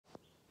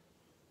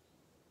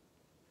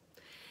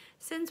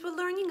Since we're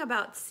learning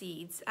about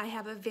seeds, I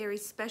have a very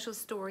special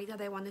story that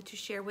I wanted to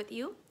share with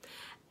you.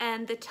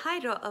 And the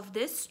title of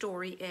this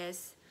story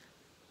is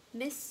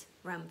Miss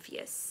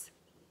Rumphius.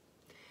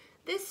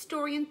 This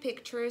story and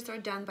pictures are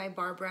done by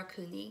Barbara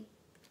Cooney.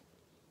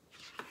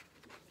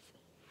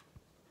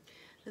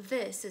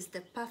 This is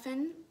the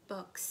Puffin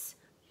Books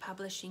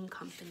Publishing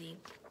Company.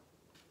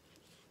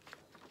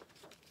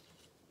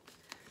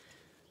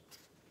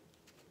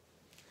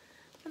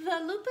 The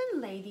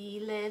Lupin Lady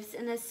lives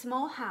in a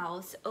small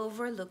house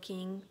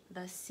overlooking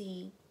the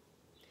sea.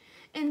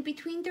 In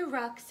between the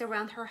rocks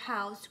around her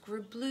house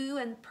grew blue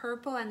and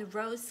purple and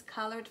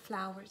rose-colored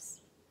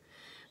flowers.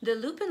 The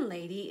Lupin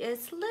Lady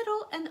is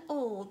little and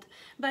old,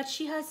 but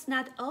she has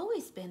not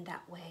always been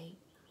that way.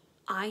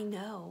 I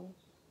know.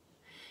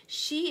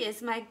 She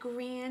is my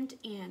grand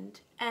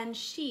aunt, and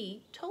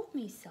she told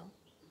me so.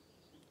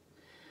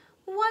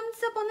 Once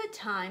upon a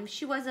time,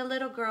 she was a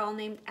little girl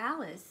named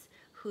Alice,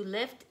 who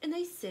lived in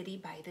a city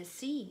by the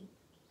sea.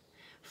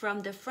 From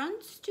the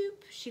front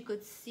stoop, she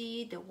could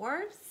see the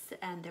wharves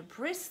and the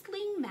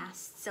bristling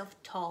masts of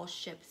tall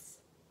ships.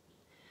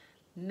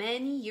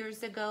 Many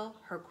years ago,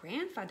 her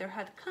grandfather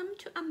had come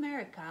to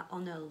America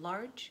on a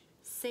large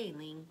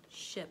sailing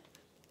ship.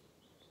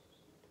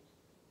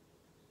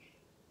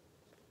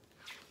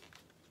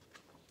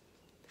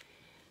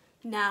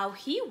 Now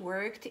he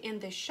worked in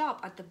the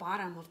shop at the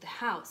bottom of the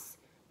house,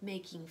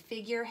 making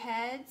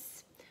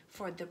figureheads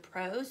for the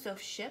prows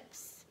of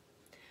ships.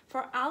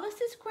 For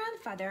Alice's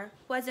grandfather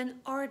was an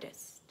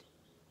artist.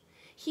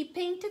 He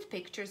painted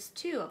pictures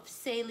too of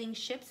sailing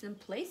ships and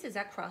places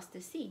across the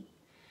sea.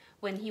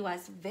 When he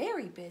was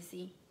very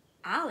busy,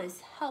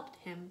 Alice helped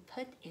him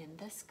put in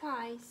the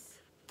skies.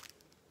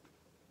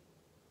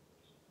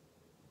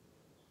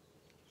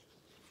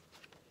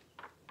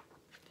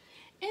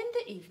 In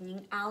the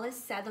evening,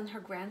 Alice sat on her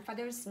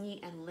grandfather's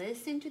knee and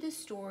listened to the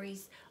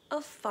stories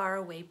of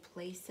faraway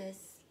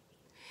places.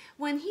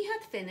 When he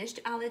had finished,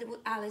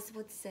 Alice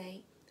would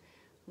say,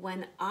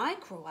 "When I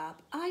grow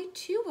up, I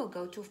too will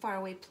go to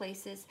faraway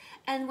places,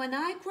 and when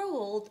I grow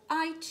old,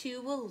 I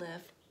too will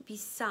live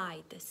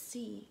beside the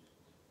sea."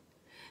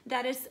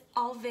 "That is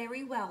all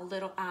very well,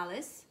 little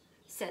Alice,"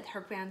 said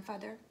her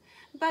grandfather,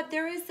 "but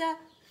there is a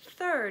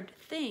third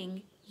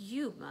thing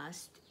you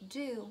must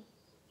do."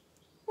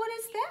 "What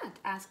is that?"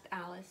 asked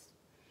Alice.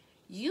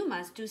 "You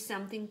must do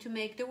something to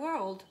make the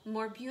world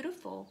more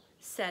beautiful,"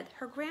 said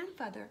her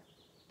grandfather.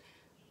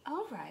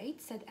 "All right,"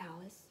 said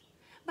Alice,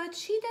 but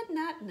she did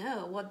not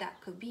know what that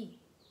could be.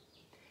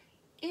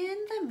 In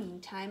the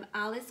meantime,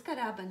 Alice got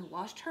up and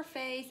washed her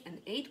face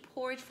and ate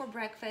porridge for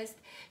breakfast.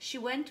 She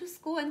went to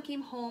school and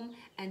came home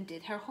and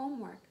did her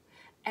homework.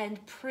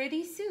 And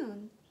pretty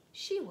soon,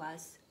 she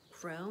was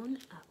grown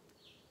up.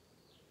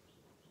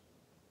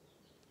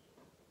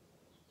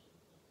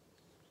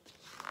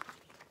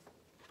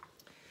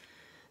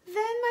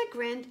 Then my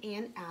grand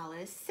aunt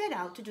Alice set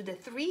out to do the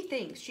 3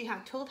 things she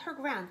had told her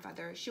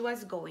grandfather she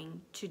was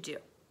going to do.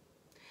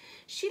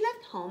 She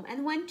left home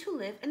and went to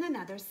live in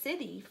another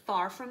city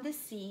far from the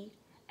sea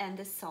and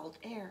the salt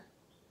air.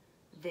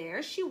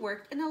 There she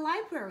worked in a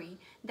library,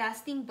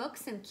 dusting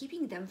books and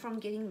keeping them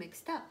from getting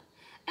mixed up,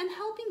 and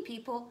helping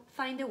people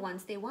find the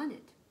ones they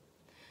wanted.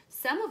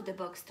 Some of the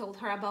books told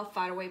her about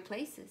faraway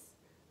places.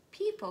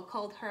 People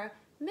called her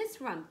Miss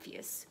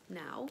Rumphius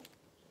now.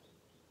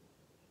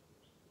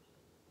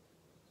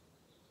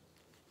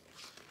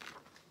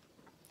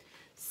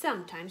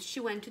 Sometimes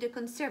she went to the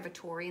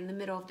conservatory in the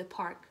middle of the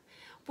park.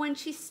 When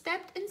she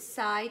stepped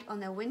inside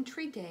on a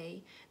wintry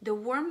day, the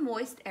warm,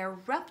 moist air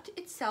rubbed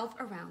itself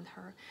around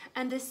her,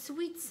 and the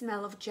sweet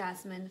smell of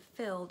jasmine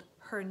filled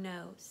her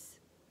nose.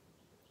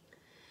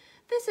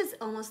 "This is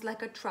almost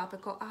like a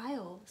tropical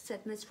isle,"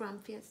 said Miss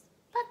Rumphius,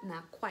 "but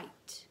not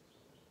quite."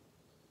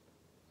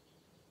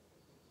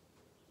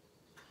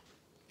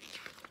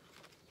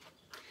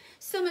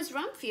 So Miss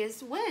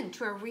Rumphius went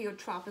to a real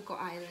tropical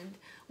island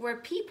where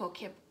people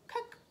kept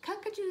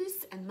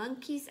cockatoos and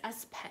monkeys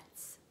as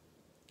pets.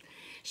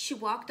 She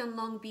walked on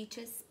long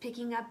beaches,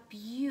 picking up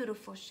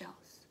beautiful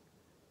shells.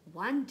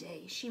 One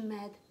day she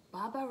met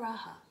Baba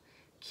Raha,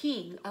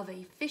 king of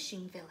a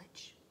fishing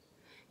village.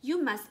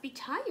 "You must be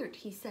tired,"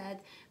 he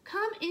said.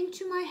 "Come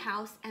into my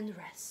house and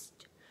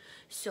rest."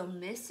 So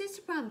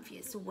Mrs.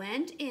 Rumphius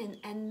went in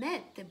and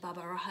met the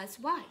Baba Raha's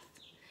wife.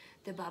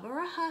 The Baba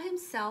Raha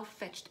himself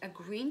fetched a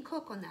green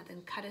coconut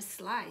and cut a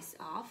slice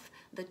off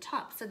the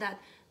top so that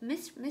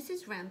Miss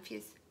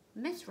Rumphius,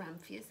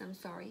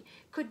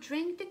 could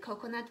drink the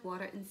coconut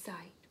water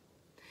inside.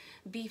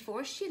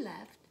 Before she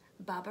left,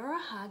 Baba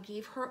Raha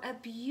gave her a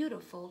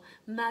beautiful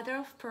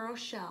mother-of-pearl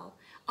shell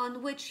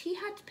on which he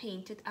had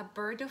painted a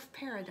bird of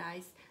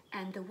paradise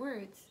and the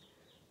words,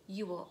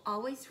 "You will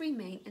always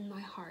remain in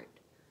my heart.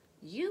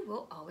 You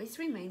will always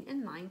remain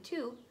in mine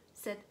too,"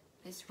 said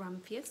Miss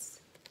Rumphius.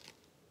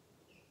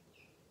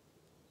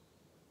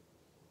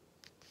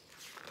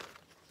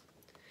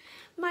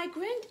 My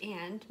grand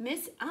aunt,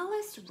 Miss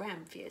Alice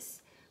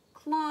Rumphius,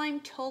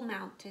 climbed tall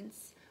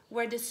mountains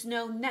where the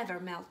snow never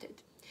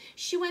melted.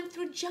 She went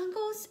through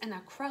jungles and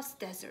across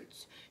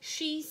deserts.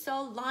 She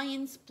saw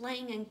lions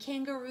playing and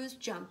kangaroos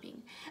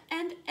jumping,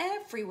 and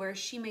everywhere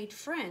she made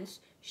friends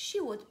she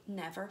would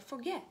never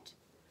forget.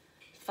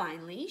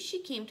 Finally, she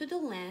came to the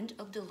land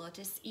of the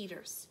lotus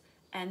eaters,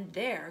 and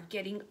there,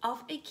 getting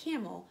off a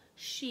camel,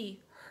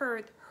 she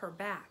hurt her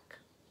back.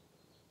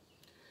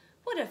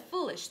 "What a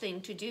foolish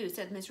thing to do,"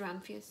 said Miss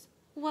Rumphius.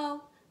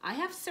 "Well, I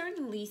have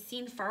certainly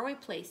seen faraway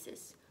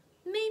places.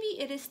 Maybe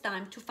it is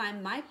time to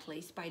find my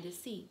place by the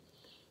sea."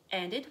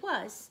 And it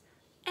was,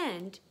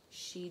 and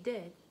she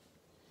did.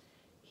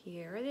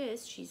 Here it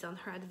is. She's on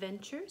her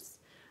adventures,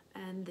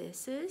 and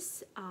this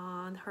is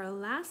on her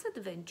last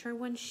adventure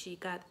when she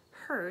got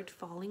hurt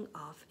falling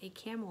off a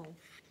camel.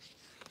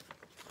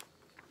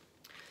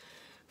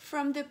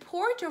 From the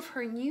porch of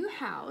her new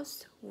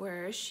house,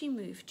 where she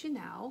moved to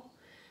now,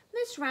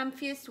 Miss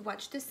Rumphius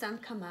watched the sun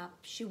come up.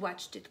 She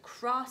watched it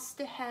cross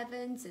the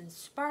heavens and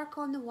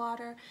sparkle on the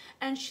water,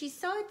 and she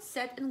saw it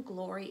set in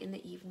glory in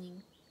the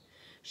evening.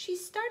 She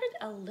started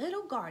a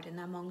little garden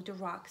among the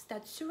rocks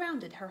that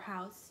surrounded her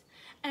house,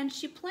 and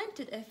she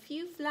planted a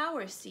few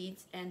flower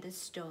seeds in the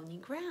stony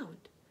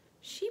ground.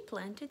 She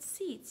planted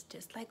seeds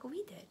just like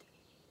we did.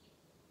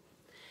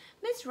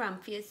 Miss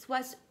Rumphius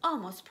was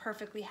almost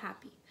perfectly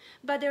happy.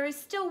 "But there is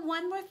still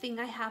one more thing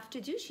I have to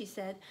do," she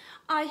said.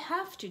 "I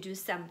have to do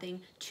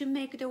something to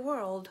make the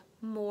world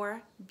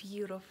more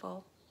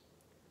beautiful."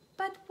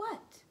 "But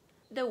what?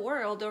 The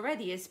world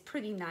already is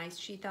pretty nice,"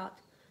 she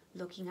thought,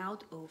 looking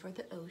out over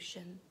the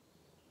ocean.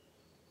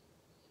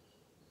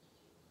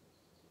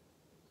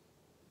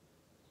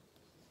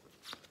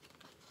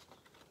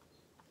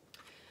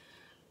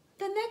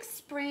 The next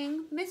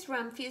spring, Miss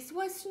Rumphius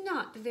was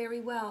not very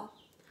well.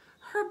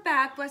 Her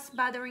back was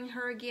bothering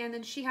her again,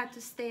 and she had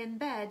to stay in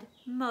bed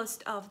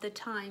most of the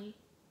time.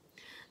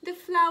 The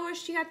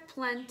flowers she had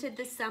planted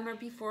the summer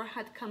before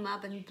had come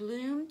up and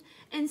bloomed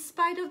in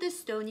spite of the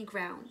stony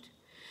ground.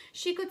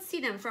 She could see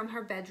them from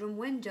her bedroom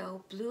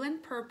window, blue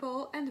and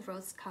purple and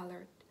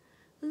rose-colored.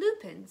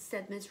 "Lupins,"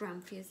 said Miss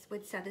Rumphius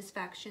with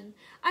satisfaction.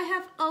 "I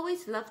have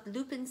always loved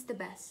lupins the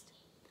best.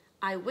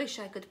 I wish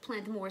I could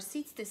plant more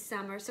seeds this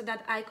summer so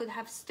that I could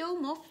have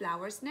still more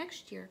flowers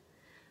next year."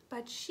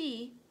 But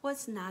she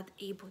was not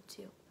able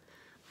to.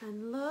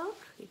 And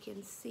look, you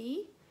can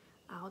see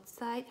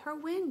outside her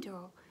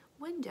window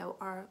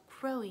are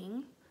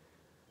growing,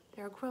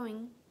 they're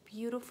growing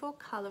beautiful,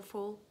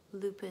 colorful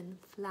lupin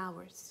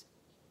flowers.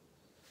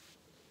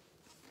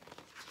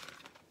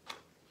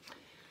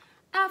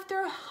 After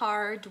a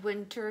hard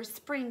winter,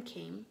 spring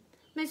came.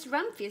 Miss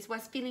Rumphius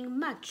was feeling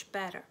much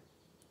better.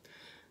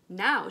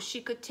 Now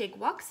she could take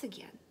walks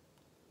again.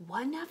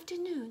 One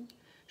afternoon,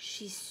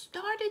 she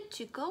started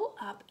to go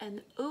up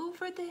and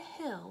over the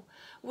hill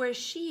where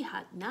she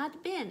had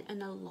not been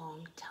in a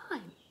long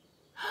time.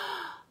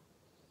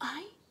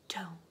 "I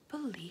don't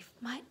believe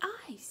my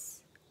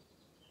eyes,"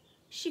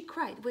 she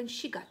cried when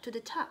she got to the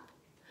top.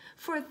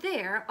 For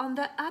there, on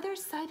the other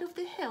side of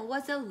the hill,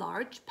 was a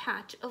large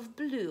patch of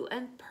blue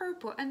and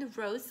purple and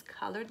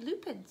rose-colored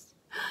lupins.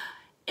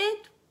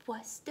 "It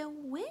was the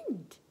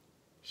wind,"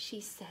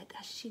 she said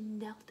as she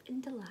knelt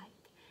in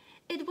delight.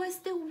 "It was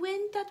the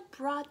wind that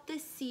brought the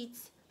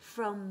seeds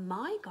from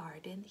my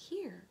garden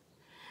here,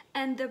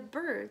 and the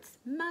birds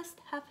must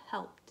have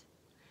helped."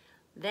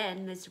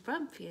 Then Miss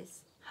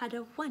Rumphius had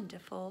a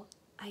wonderful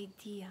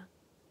idea.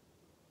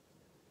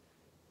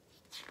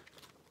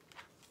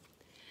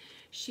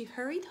 She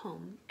hurried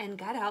home and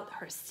got out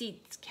her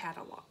seeds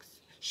catalogs.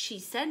 She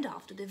sent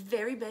off to the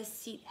very best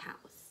seed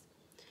house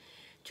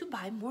to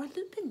buy more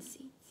lupin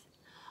seeds.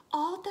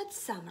 All that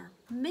summer,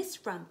 Miss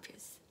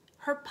Rumphius,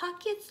 her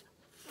pockets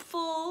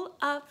full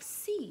of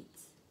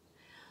seeds,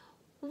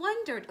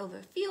 wandered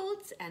over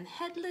fields and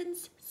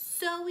headlands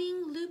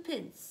sowing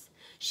lupins.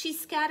 She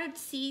scattered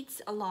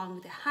seeds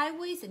along the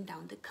highways and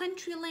down the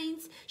country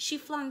lanes. She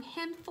flung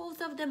handfuls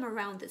of them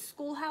around the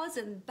schoolhouse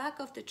and back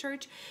of the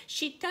church.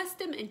 She tossed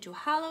them into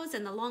hollows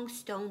and along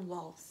stone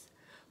walls.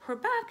 Her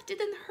back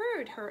didn't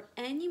hurt her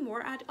any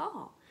more at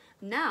all.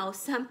 Now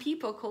some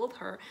people called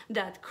her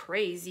that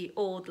crazy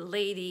old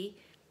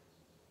lady.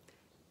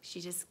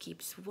 She just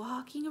keeps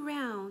walking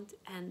around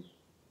and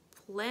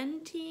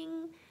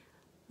planting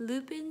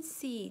lupin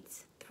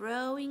seeds,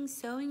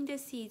 sowing the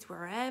seeds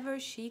wherever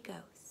she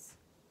goes.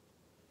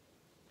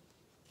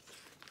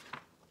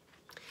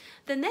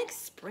 The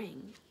next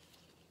spring,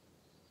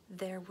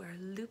 there were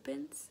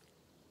lupins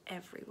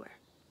everywhere.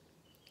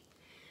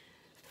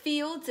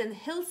 Fields and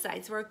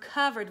hillsides were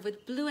covered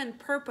with blue and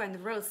purple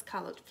and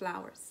rose-colored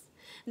flowers.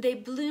 They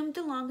bloomed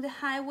along the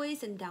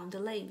highways and down the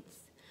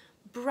lanes.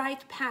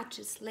 Bright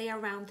patches lay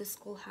around the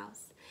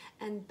schoolhouse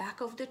and back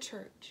of the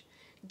church.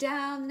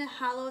 Down the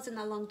hollows and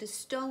along the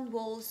stone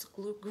walls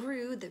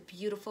grew the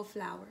beautiful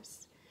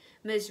flowers.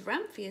 Miss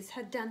Rumphius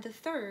had done the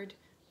third,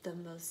 the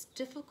most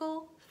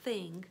difficult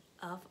thing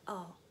of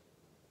all.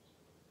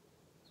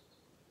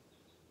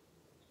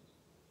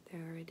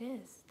 There it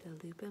is,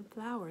 the lupin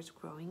flowers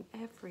growing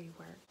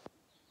everywhere.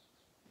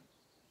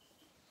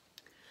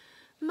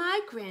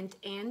 My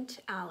grand-aunt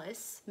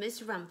Alice,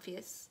 Miss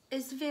Rumphius,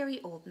 is very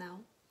old now.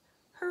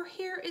 Her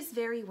hair is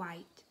very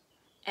white.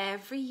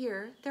 Every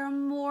year there are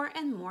more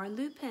and more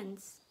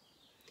lupins.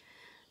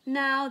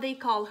 Now they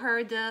call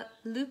her the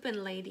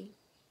Lupin Lady.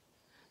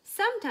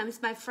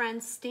 Sometimes my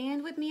friends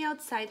stand with me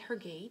outside her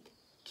gate,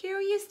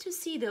 curious to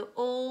see the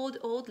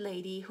old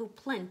lady who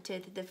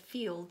planted the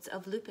fields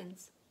of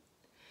lupins.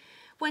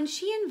 When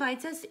she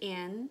invites us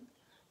in,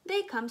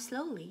 they come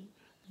slowly.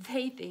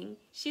 They think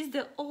she's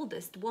the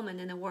oldest woman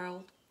in the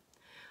world.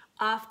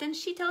 Often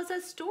she tells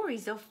us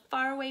stories of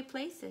faraway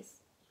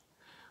places.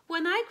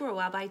 When I grow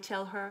up, I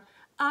tell her,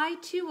 I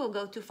too will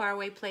go to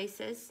faraway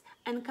places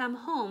and come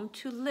home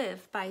to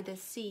live by the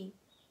sea.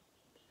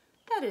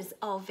 That is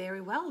all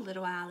very well,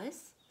 little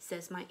Alice,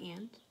 says my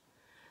aunt.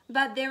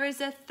 But there is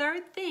a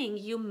third thing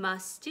you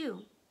must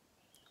do.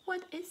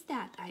 What is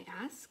that, I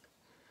ask.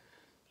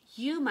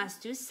 You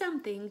must do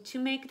something to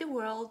make the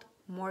world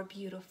more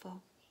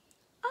beautiful.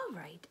 All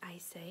right, I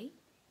say.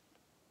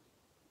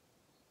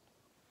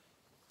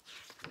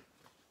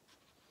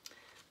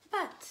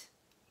 But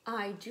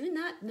I do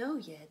not know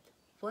yet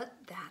what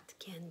that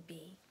can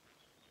be.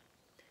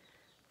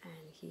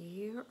 And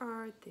here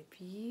are the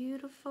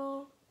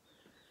beautiful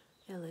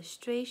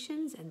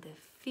illustrations and the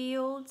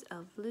fields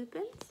of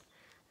lupins.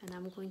 And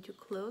I'm going to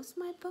close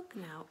my book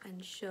now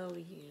and show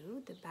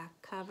you the back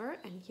cover.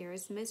 And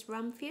here's Miss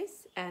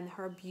Rumphius and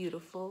her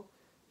beautiful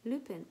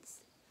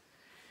lupins.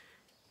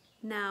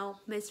 Now,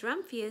 Miss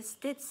Rumphius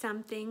did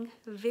something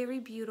very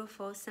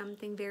beautiful,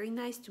 something very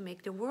nice to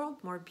make the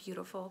world more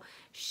beautiful.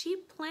 She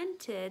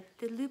planted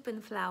the lupin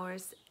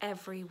flowers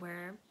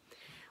everywhere.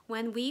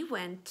 When we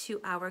went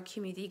to our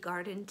community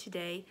garden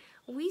today,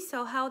 we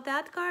saw how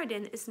that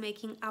garden is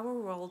making our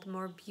world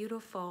more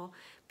beautiful.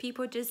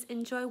 People just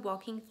enjoy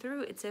walking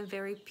through. It's a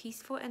very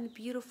peaceful and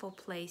beautiful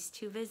place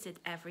to visit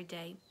every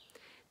day.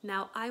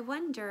 Now, I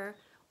wonder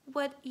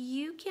what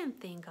you can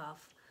think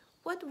of.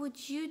 What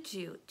would you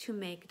do to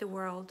make the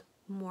world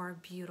more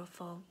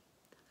beautiful?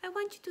 I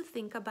want you to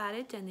think about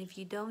it, and if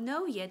you don't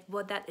know yet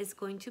what that is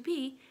going to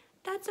be,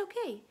 that's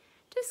okay.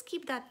 Just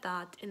keep that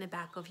thought in the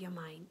back of your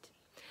mind.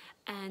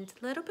 And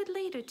a little bit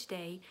later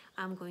today,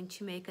 I'm going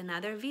to make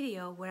another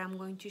video where I'm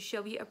going to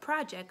show you a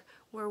project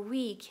where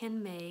we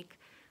can make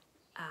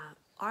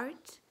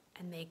art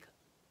and make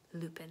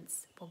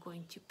lupins. We're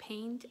going to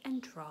paint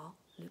and draw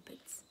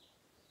lupins.